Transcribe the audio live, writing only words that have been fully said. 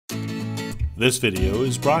This video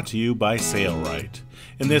is brought to you by Sailrite.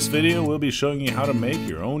 In this video, we'll be showing you how to make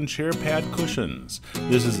your own chair pad cushions.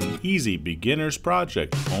 This is an easy beginner's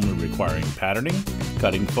project, only requiring patterning,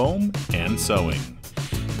 cutting foam, and sewing.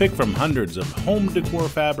 Pick from hundreds of home decor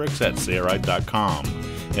fabrics at Sailrite.com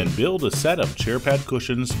and build a set of chair pad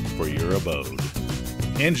cushions for your abode.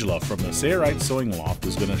 Angela from the Sailrite Sewing Loft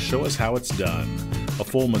is going to show us how it's done. A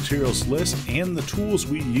full materials list and the tools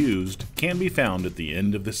we used can be found at the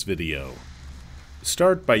end of this video.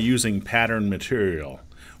 Start by using pattern material.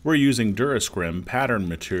 We're using Durascrim pattern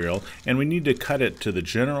material and we need to cut it to the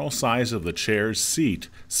general size of the chair's seat,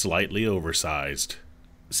 slightly oversized.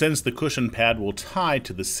 Since the cushion pad will tie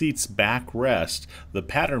to the seat's backrest, the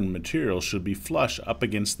pattern material should be flush up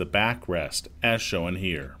against the backrest, as shown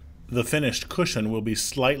here. The finished cushion will be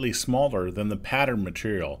slightly smaller than the pattern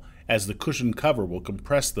material, as the cushion cover will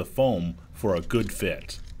compress the foam for a good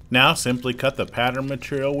fit. Now simply cut the pattern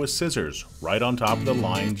material with scissors right on top of the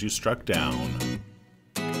lines you struck down.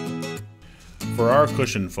 For our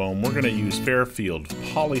cushion foam, we're going to use Fairfield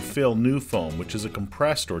Polyfill New Foam, which is a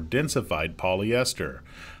compressed or densified polyester.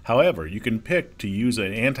 However, you can pick to use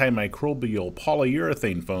an antimicrobial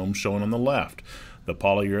polyurethane foam shown on the left. The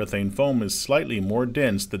polyurethane foam is slightly more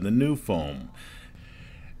dense than the new foam.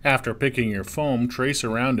 After picking your foam, trace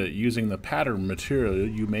around it using the pattern material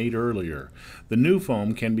you made earlier. The new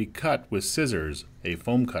foam can be cut with scissors. A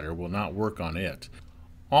foam cutter will not work on it.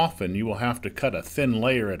 Often you will have to cut a thin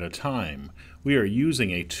layer at a time. We are using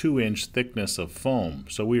a 2-inch thickness of foam,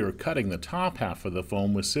 so we are cutting the top half of the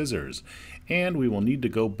foam with scissors, and we will need to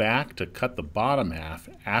go back to cut the bottom half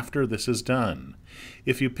after this is done.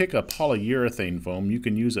 If you pick a polyurethane foam, you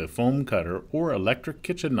can use a foam cutter or electric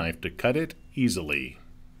kitchen knife to cut it easily.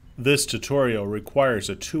 This tutorial requires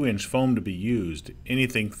a 2-inch foam to be used.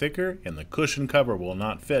 Anything thicker and the cushion cover will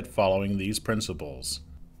not fit following these principles.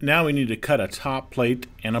 Now we need to cut a top plate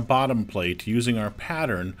and a bottom plate using our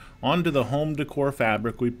pattern onto the home decor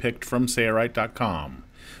fabric we picked from Sailrite.com.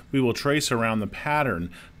 We will trace around the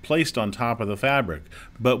pattern placed on top of the fabric,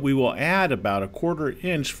 but we will add about a 1/4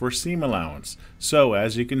 inch for seam allowance. So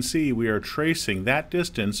as you can see, we are tracing that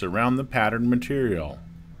distance around the pattern material.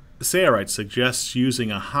 Sailrite suggests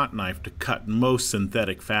using a hot knife to cut most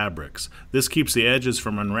synthetic fabrics. This keeps the edges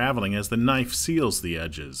from unraveling as the knife seals the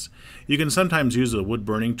edges. You can sometimes use a wood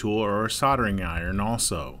burning tool or a soldering iron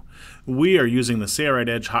also. We are using the Sailrite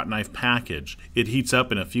Edge hot knife package. It heats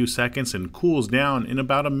up in a few seconds and cools down in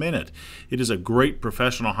about a minute. It is a great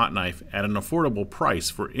professional hot knife at an affordable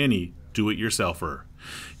price for any do-it-yourselfer.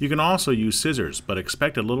 You can also use scissors, but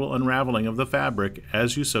expect a little unraveling of the fabric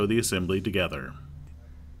as you sew the assembly together.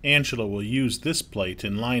 Angela will use this plate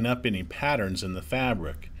and line up any patterns in the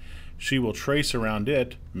fabric. She will trace around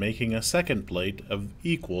it, making a second plate of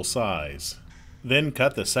equal size. Then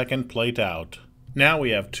cut the second plate out. Now we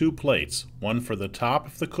have 2 plates, one for the top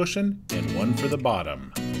of the cushion and one for the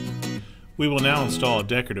bottom. We will now install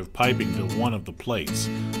decorative piping to one of the plates.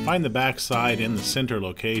 Find the back side in the center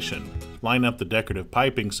location. Line up the decorative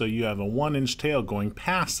piping so you have a 1-inch tail going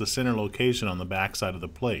past the center location on the back side of the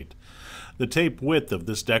plate. The tape width of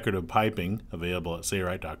this decorative piping, available at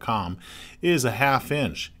Sailrite.com, is a 1/2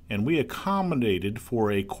 inch, and we accommodated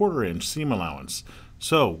for a 1/4 inch seam allowance.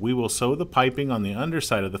 So we will sew the piping on the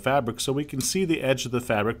underside of the fabric so we can see the edge of the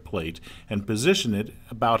fabric plate and position it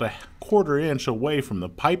about a 1/4 inch away from the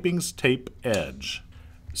piping's tape edge.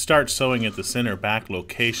 Start sewing at the center back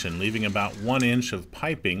location, leaving about 1 inch of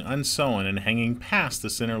piping unsewn and hanging past the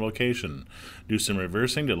center location. Do some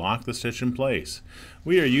reversing to lock the stitch in place.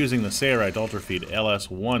 We are using the Sailrite Ultrafeed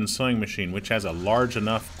LS1 sewing machine, which has a large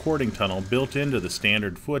enough cording tunnel built into the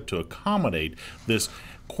standard foot to accommodate this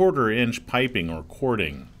 1/4 inch piping or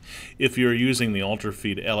cording. If you're using the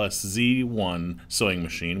Ultrafeed LSZ1 sewing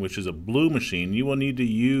machine, which is a blue machine, you will need to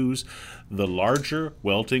use the larger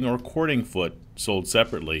welting or cording foot sold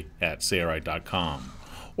separately at Sailrite.com.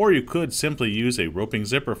 Or you could simply use a roping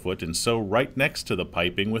zipper foot and sew right next to the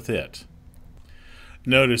piping with it.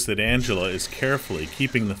 Notice that Angela is carefully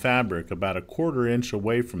keeping the fabric about a 1/4 inch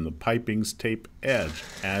away from the piping's tape edge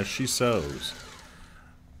as she sews.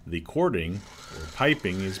 The cording or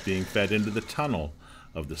piping is being fed into the tunnel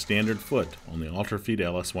of the standard foot on the Ultrafeed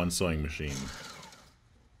LS1 sewing machine.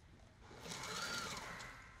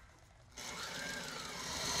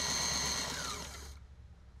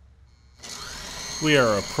 We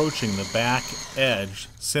are approaching the back edge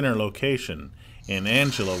center location, and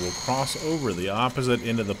Angela will cross over the opposite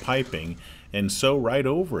end of the piping and sew right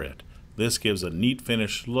over it. This gives a neat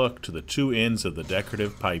finished look to the 2 ends of the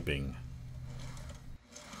decorative piping.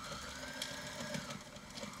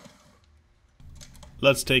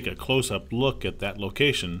 Let's take a close-up look at that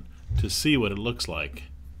location to see what it looks like.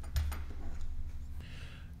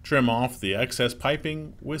 Trim off the excess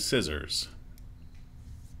piping with scissors.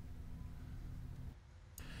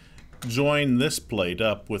 Join this plate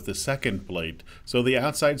up with the second plate so the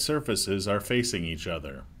outside surfaces are facing each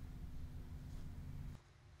other.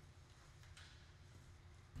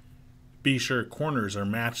 Be sure corners are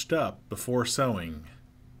matched up before sewing.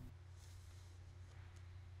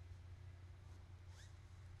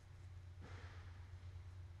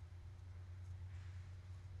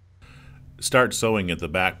 Start sewing at the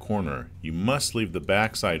back corner. You must leave the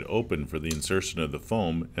back side open for the insertion of the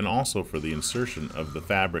foam and also for the insertion of the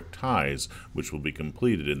fabric ties, which will be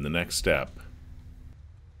completed in the next step.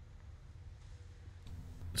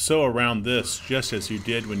 Sew around this just as you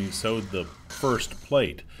did when you sewed the first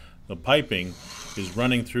plate. The piping is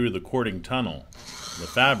running through the cording tunnel. The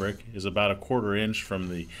fabric is about 1/4 inch from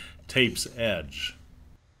the tape's edge.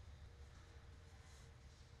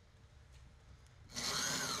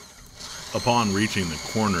 Upon reaching the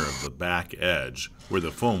corner of the back edge, where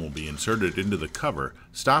the foam will be inserted into the cover,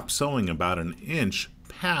 stop sewing about 1 inch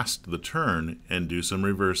past the turn and do some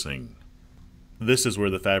reversing. This is where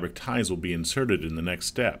the fabric ties will be inserted in the next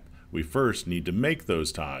step. We first need to make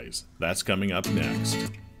those ties. That's coming up next.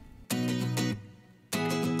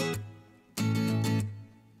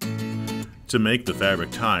 To make the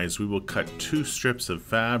fabric ties, we will cut 2 strips of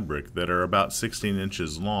fabric that are about 16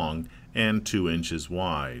 inches long and 2 inches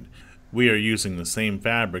wide. We are using the same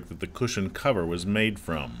fabric that the cushion cover was made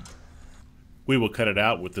from. We will cut it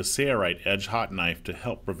out with the Sailrite edge hot knife to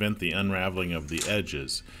help prevent the unraveling of the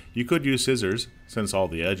edges. You could use scissors, since all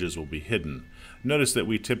the edges will be hidden. Notice that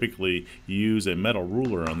we typically use a metal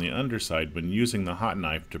ruler on the underside when using the hot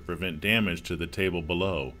knife to prevent damage to the table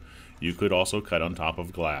below. You could also cut on top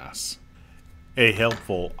of glass. A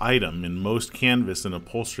helpful item in most canvas and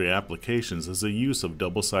upholstery applications is the use of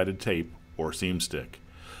double-sided tape or seam stick.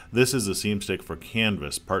 This is a seam stick for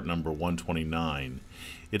canvas, part number 129.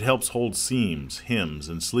 It helps hold seams, hems,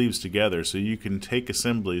 and sleeves together so you can take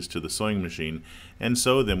assemblies to the sewing machine and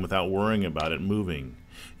sew them without worrying about it moving.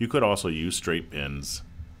 You could also use straight pins.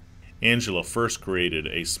 Angela first created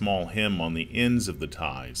a small hem on the ends of the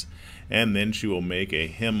ties, and then she will make a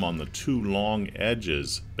hem on the 2 long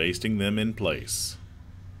edges, basting them in place.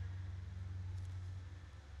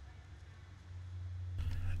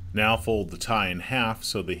 Now fold the tie in half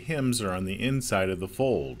so the hems are on the inside of the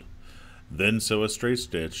fold. Then sew a straight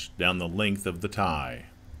stitch down the length of the tie.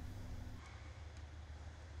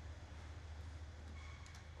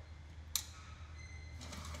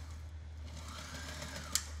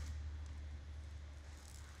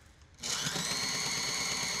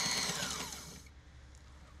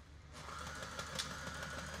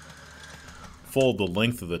 Fold the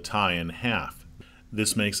length of the tie in half.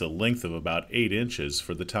 This makes a length of about 8 inches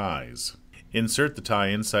for the ties. Insert the tie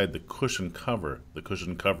inside the cushion cover. The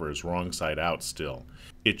cushion cover is wrong side out still.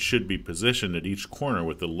 It should be positioned at each corner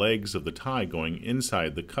with the legs of the tie going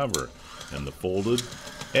inside the cover and the folded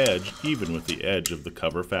edge even with the edge of the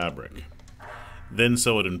cover fabric. Then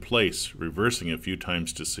sew it in place, reversing a few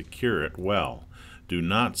times to secure it well. Do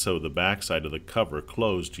not sew the back side of the cover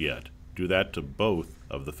closed yet. Do that to both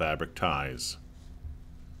of the fabric ties.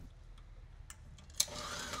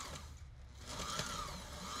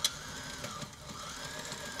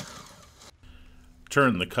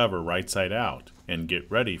 Turn the cover right side out and get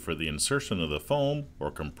ready for the insertion of the foam or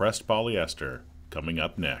compressed polyester, coming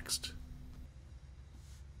up next.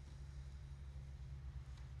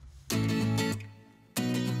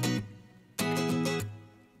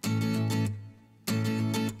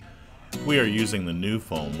 We are using the new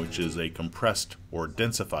foam, which is a compressed or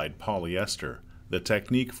densified polyester. The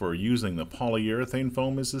technique for using the polyurethane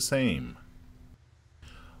foam is the same.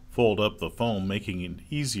 Fold up the foam, making it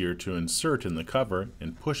easier to insert in the cover,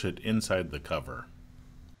 and push it inside the cover.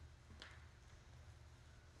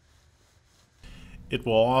 It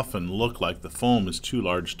will often look like the foam is too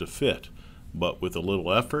large to fit, but with a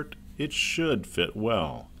little effort, it should fit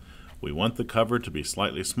well. We want the cover to be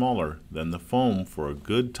slightly smaller than the foam for a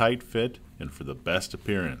good tight fit and for the best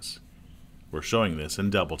appearance. We're showing this in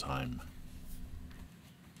double time.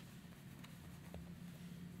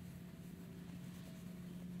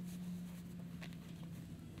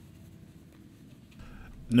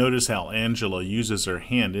 Notice how Angela uses her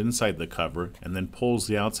hand inside the cover and then pulls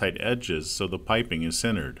the outside edges so the piping is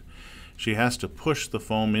centered. She has to push the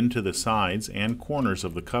foam into the sides and corners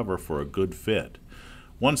of the cover for a good fit.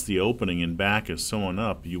 Once the opening in back is sewn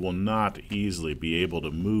up, you will not easily be able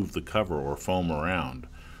to move the cover or foam around.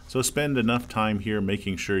 So spend enough time here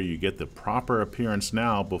making sure you get the proper appearance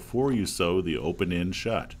now before you sew the open end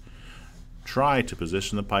shut. Try to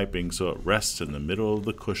position the piping so it rests in the middle of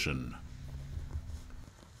the cushion.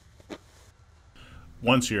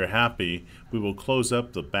 Once you're happy, we will close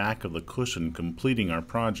up the back of the cushion, completing our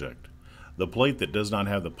project. The plate that does not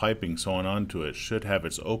have the piping sewn onto it should have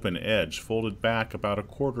its open edge folded back about a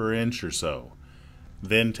 1/4 inch or so.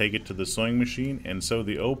 Then take it to the sewing machine and sew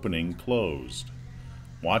the opening closed.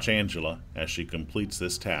 Watch Angela as she completes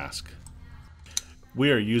this task. We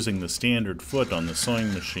are using the standard foot on the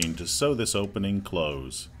sewing machine to sew this opening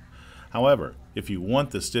close. However, if you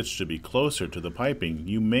want the stitch to be closer to the piping,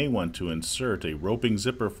 you may want to insert a roping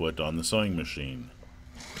zipper foot on the sewing machine.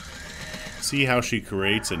 See how she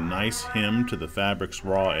creates a nice hem to the fabric's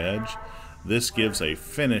raw edge? This gives a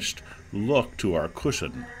finished look to our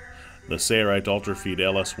cushion. The Sailrite Ultrafeed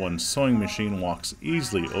LS1 sewing machine walks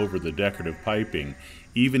easily over the decorative piping,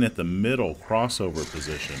 even at the middle crossover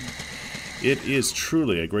position. It is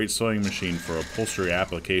truly a great sewing machine for upholstery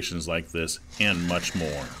applications like this and much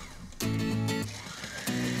more.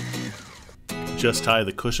 Just tie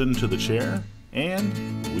the cushion to the chair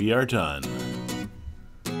and we are done.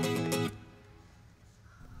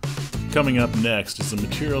 Coming up next is the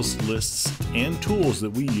materials lists and tools that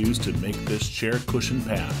we use to make this chair cushion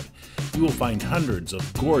pad. You will find hundreds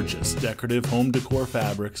of gorgeous decorative home decor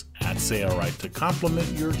fabrics at Sailrite to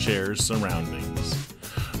complement your chair's surroundings.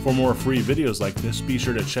 For more free videos like this, be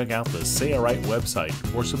sure to check out the Sailrite website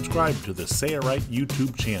or subscribe to the Sailrite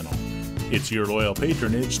YouTube channel. It's your loyal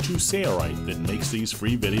patronage to Sailrite that makes these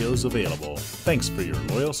free videos available. Thanks for your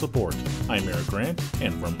loyal support. I'm Eric Grant,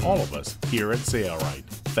 and from all of us here at Sailrite,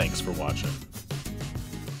 thanks for watching.